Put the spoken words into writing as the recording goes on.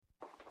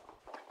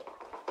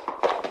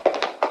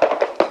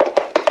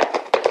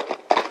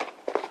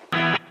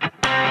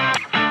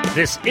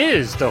This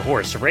is the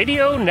Horse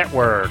Radio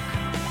Network.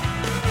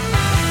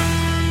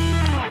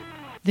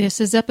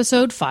 This is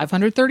episode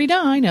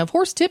 539 of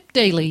Horse Tip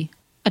Daily.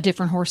 A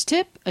different horse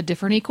tip, a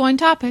different equine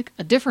topic,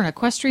 a different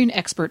equestrian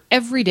expert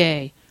every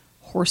day.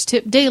 Horse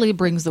Tip Daily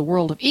brings the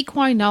world of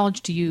equine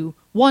knowledge to you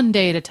one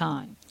day at a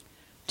time.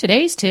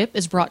 Today's tip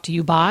is brought to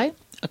you by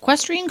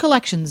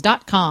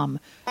EquestrianCollections.com.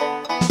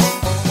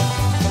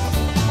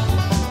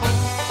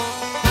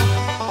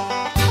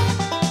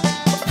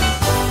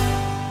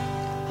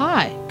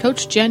 Hi,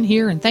 Coach Jen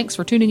here, and thanks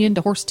for tuning in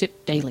to Horse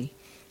Tip Daily.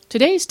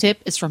 Today's tip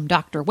is from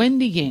Dr.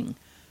 Wendy Ying.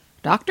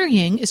 Dr.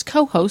 Ying is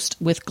co-host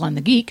with Glenn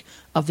the Geek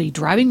of the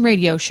Driving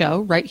Radio Show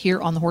right here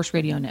on the Horse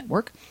Radio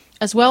Network,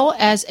 as well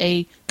as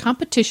a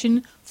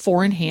competition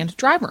four-in-hand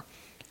driver.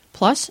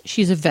 Plus,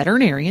 she's a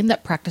veterinarian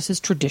that practices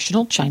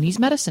traditional Chinese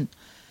medicine.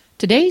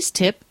 Today's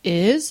tip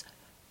is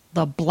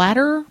the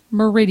Bladder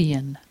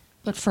Meridian.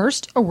 But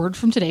first, a word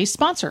from today's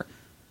sponsor,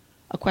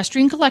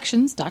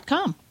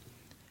 EquestrianCollections.com.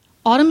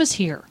 Autumn is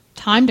here.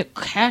 Time to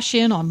cash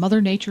in on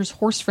Mother Nature's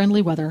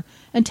horse-friendly weather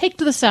and take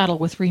to the saddle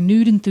with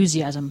renewed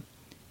enthusiasm.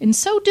 In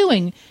so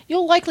doing,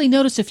 you'll likely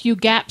notice a few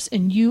gaps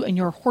in you and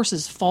your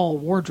horse's fall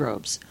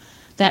wardrobes.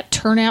 That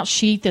turnout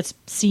sheet that's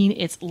seen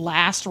its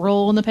last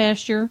roll in the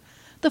pasture,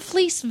 the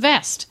fleece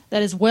vest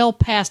that is well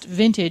past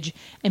vintage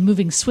and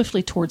moving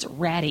swiftly towards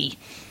ratty.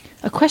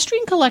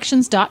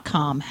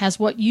 EquestrianCollections.com has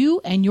what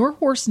you and your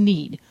horse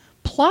need,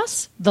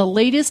 plus the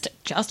latest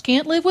just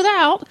can't live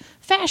without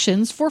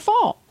fashions for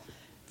fall.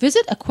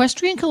 Visit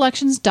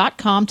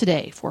EquestrianCollections.com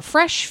today for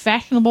fresh,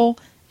 fashionable,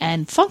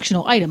 and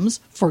functional items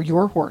for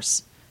your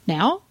horse.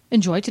 Now,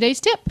 enjoy today's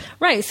tip.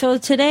 Right, so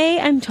today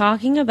I'm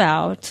talking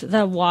about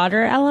the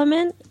water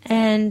element,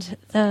 and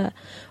the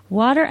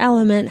water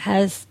element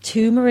has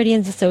two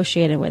meridians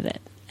associated with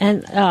it.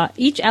 And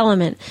each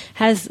element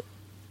has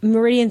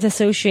meridians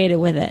associated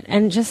with it.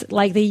 And just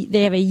like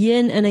they have a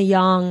yin and a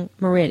yang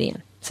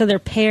meridian. So they're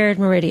paired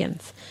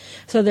meridians.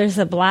 So there's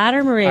the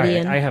bladder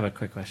meridian. All right, I have a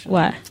quick question.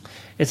 What?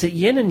 Is it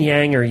yin and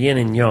yang or yin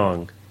and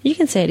yang? You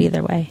can say it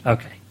either way.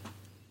 Okay.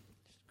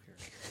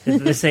 Is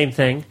it the same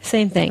thing?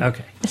 Same thing.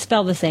 Okay. It's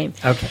spelled the same.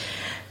 Okay.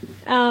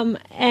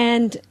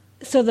 And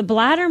so the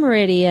bladder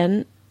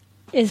meridian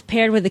is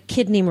paired with the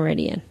kidney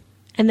meridian.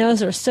 And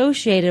those are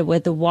associated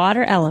with the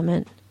water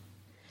element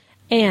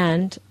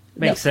and...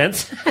 Makes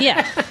sense.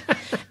 Yeah.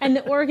 And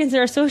the organs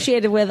they're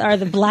associated with are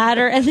the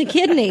bladder and the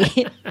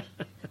kidney.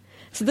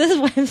 So this is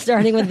why I'm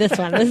starting with this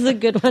one. This is a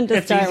good one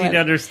to start with. It's easy to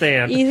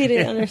understand. Easy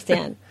to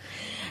understand.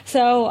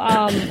 So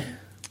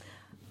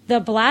the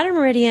bladder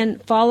meridian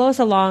follows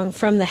along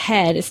from the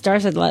head. It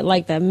starts at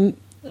like the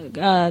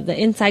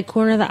inside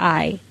corner of the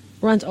eye,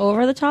 runs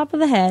over the top of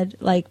the head,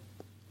 like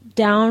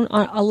down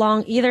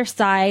along either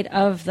side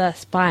of the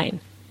spine.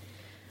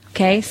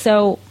 Okay,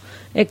 so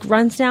it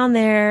runs down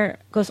there,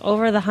 goes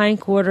over the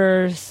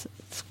hindquarters,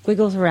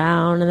 squiggles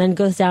around, and then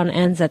goes down and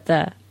ends at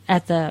the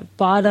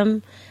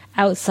bottom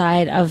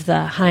outside of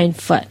the hind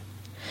foot.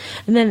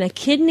 And then the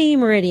kidney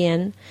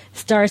meridian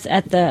starts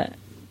at the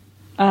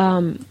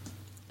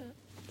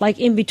like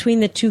in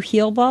between the two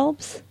heel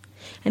bulbs,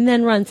 and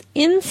then runs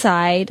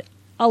inside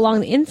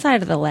along the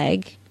inside of the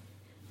leg,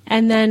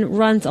 and then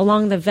runs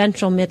along the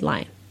ventral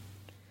midline.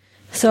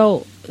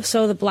 So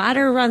the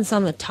bladder runs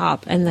on the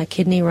top, and the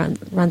kidney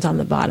runs on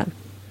the bottom.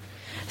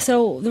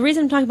 So the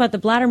reason I'm talking about the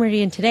bladder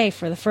meridian today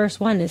for the first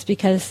one is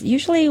because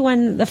usually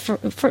when the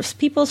first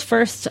people's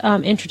first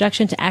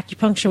introduction to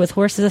acupuncture with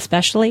horses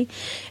especially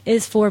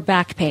is for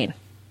back pain,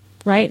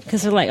 right?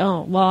 Because they're like,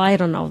 oh, well, I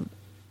don't know.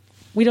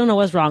 We don't know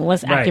what's wrong.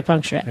 What's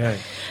acupuncture? Right.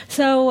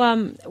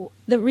 So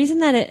the reason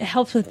that it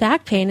helps with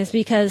back pain is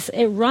because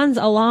it runs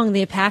along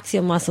the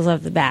apaxial muscles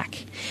of the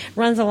back. It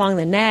runs along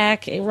the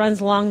neck. It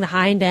runs along the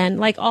hind end,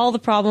 like all the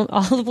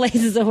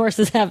places the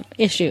horses have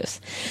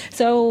issues.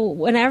 So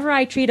whenever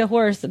I treat a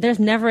horse, there's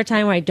never a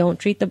time where I don't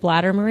treat the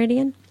bladder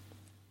meridian.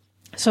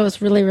 So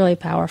it's really, really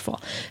powerful.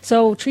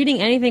 So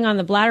treating anything on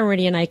the bladder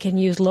meridian, I can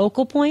use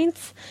local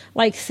points.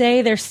 Like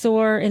say they're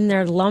sore in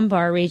their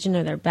lumbar region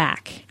or their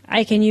back.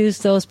 I can use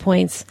those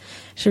points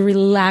to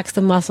relax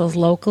the muscles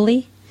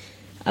locally.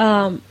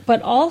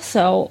 But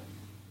also...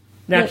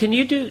 Now, do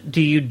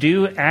you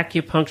do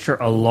acupuncture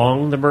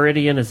along the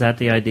meridian? Is that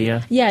the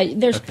idea? Yeah,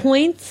 there's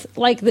points,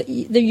 like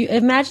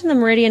imagine the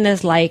meridian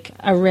as like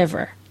a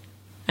river,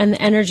 and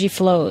the energy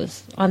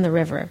flows on the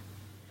river.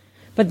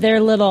 But there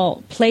are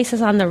little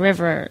places on the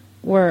river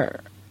where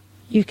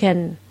you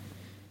can,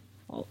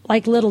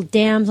 like little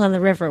dams on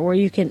the river where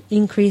you can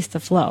increase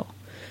the flow.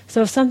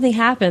 So if something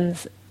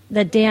happens,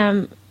 the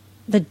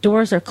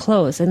doors are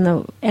closed and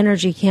the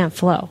energy can't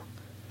flow.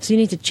 So you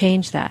need to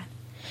change that.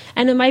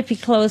 And it might be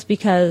closed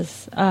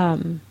because,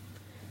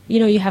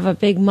 you have a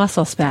big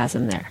muscle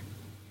spasm there.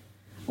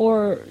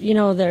 Or,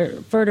 their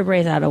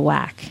vertebrae out of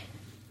whack.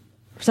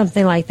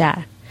 Something like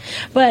that.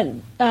 But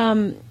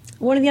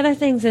one of the other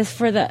things is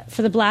for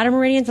the bladder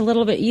meridian, it's a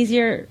little bit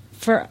easier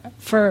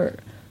for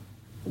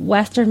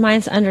Western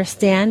minds to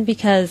understand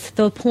because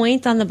the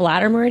points on the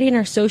bladder meridian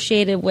are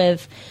associated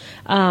with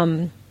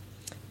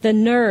the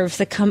nerves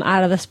that come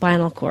out of the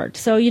spinal cord.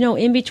 So,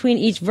 in between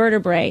each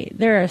vertebrae,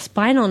 there are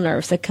spinal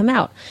nerves that come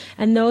out.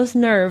 And those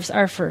nerves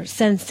are for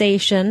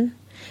sensation,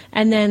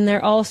 and then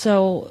they're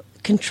also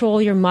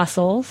control your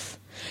muscles,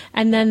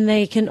 and then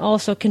they can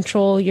also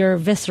control your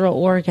visceral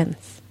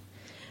organs.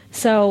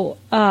 So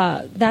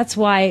that's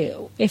why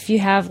if you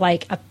have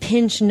like a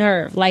pinched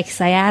nerve, like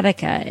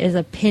sciatica is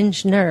a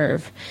pinched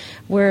nerve,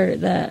 where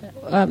the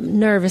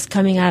nerve is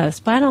coming out of the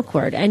spinal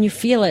cord, and you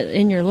feel it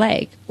in your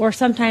leg. Or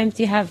sometimes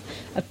you have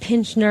a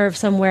pinched nerve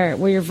somewhere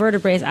where your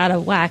vertebrae is out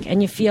of whack,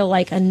 and you feel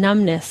like a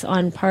numbness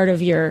on part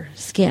of your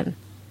skin.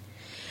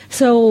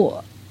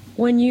 So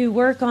when you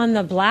work on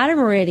the bladder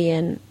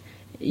meridian,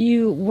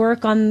 you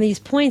work on these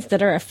points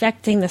that are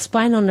affecting the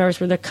spinal nerves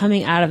where they're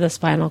coming out of the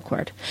spinal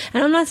cord.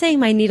 And I'm not saying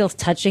my needle's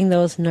touching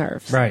those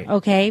nerves, right?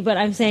 Okay, but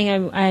I'm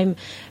saying I'm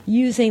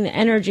using the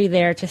energy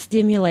there to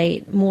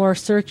stimulate more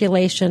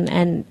circulation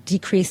and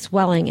decrease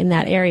swelling in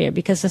that area,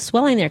 because the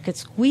swelling there could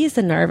squeeze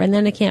the nerve and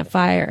then it can't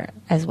fire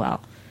as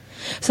well.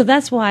 So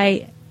that's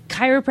why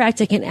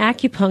chiropractic and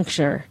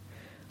acupuncture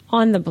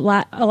on the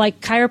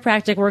like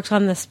chiropractic works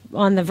on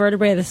the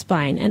vertebrae of the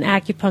spine, and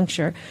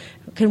acupuncture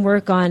can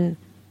work on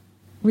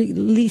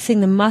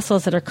releasing the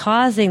muscles that are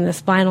causing the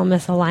spinal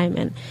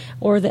misalignment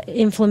or the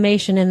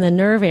inflammation in the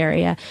nerve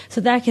area.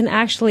 So that can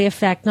actually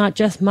affect not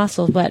just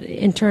muscles, but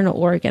internal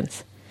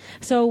organs.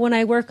 So when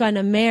I work on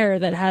a mare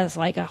that has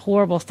like a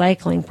horrible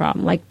cycling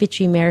problem, like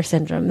bitchy mare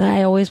syndrome, then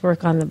I always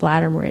work on the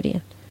bladder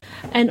meridian.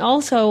 And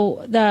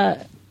also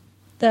the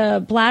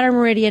bladder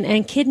meridian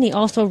and kidney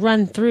also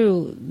run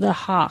through the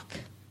hock.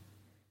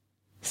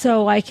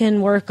 So I can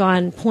work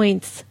on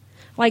points.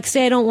 Like,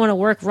 say I don't want to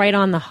work right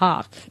on the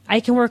hock.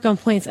 I can work on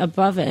points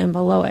above it and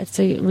below it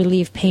to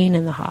relieve pain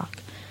in the hock.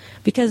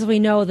 Because we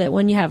know that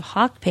when you have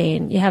hock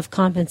pain, you have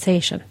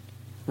compensation.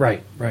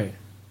 Right.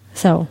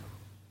 So.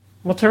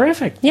 Well,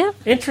 terrific. Yeah.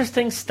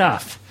 Interesting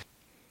stuff.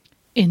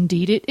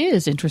 Indeed, it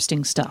is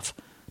interesting stuff.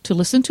 To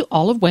listen to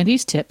all of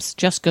Wendy's tips,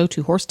 just go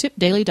to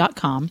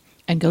horsetipdaily.com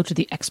and go to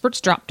the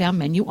Experts drop-down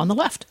menu on the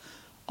left.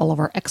 All of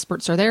our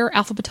experts are there,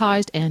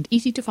 alphabetized and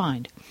easy to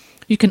find.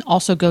 You can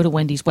also go to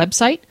Wendy's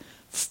website,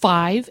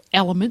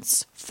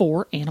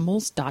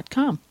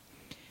 5elementsforanimals.com.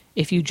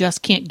 If you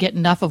just can't get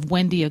enough of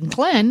Wendy and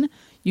Glenn,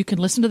 you can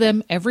listen to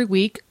them every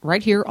week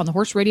right here on the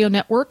Horse Radio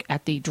Network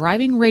at the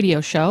Driving Radio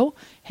Show.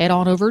 Head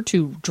on over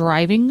to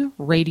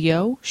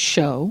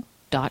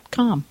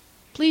drivingradioshow.com.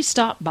 Please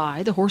stop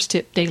by the Horse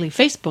Tip Daily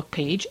Facebook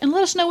page and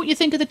let us know what you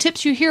think of the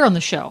tips you hear on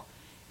the show.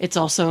 It's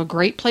also a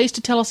great place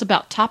to tell us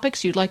about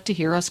topics you'd like to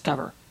hear us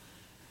cover.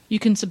 You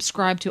can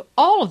subscribe to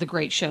all of the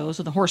great shows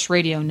on the Horse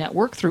Radio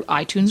Network through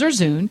iTunes or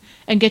Zune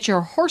and get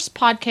your horse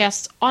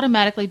podcasts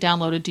automatically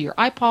downloaded to your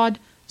iPod,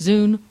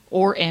 Zune,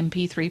 or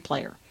MP3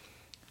 player.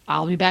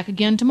 I'll be back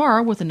again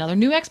tomorrow with another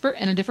new expert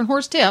and a different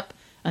horse tip.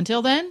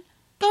 Until then,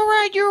 go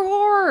ride your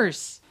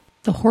horse!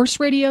 The Horse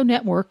Radio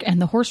Network and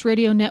the Horse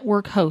Radio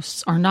Network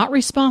hosts are not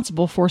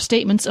responsible for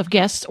statements of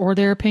guests or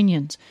their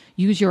opinions.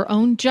 Use your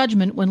own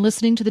judgment when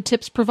listening to the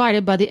tips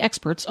provided by the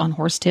experts on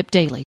Horse Tip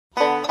Daily.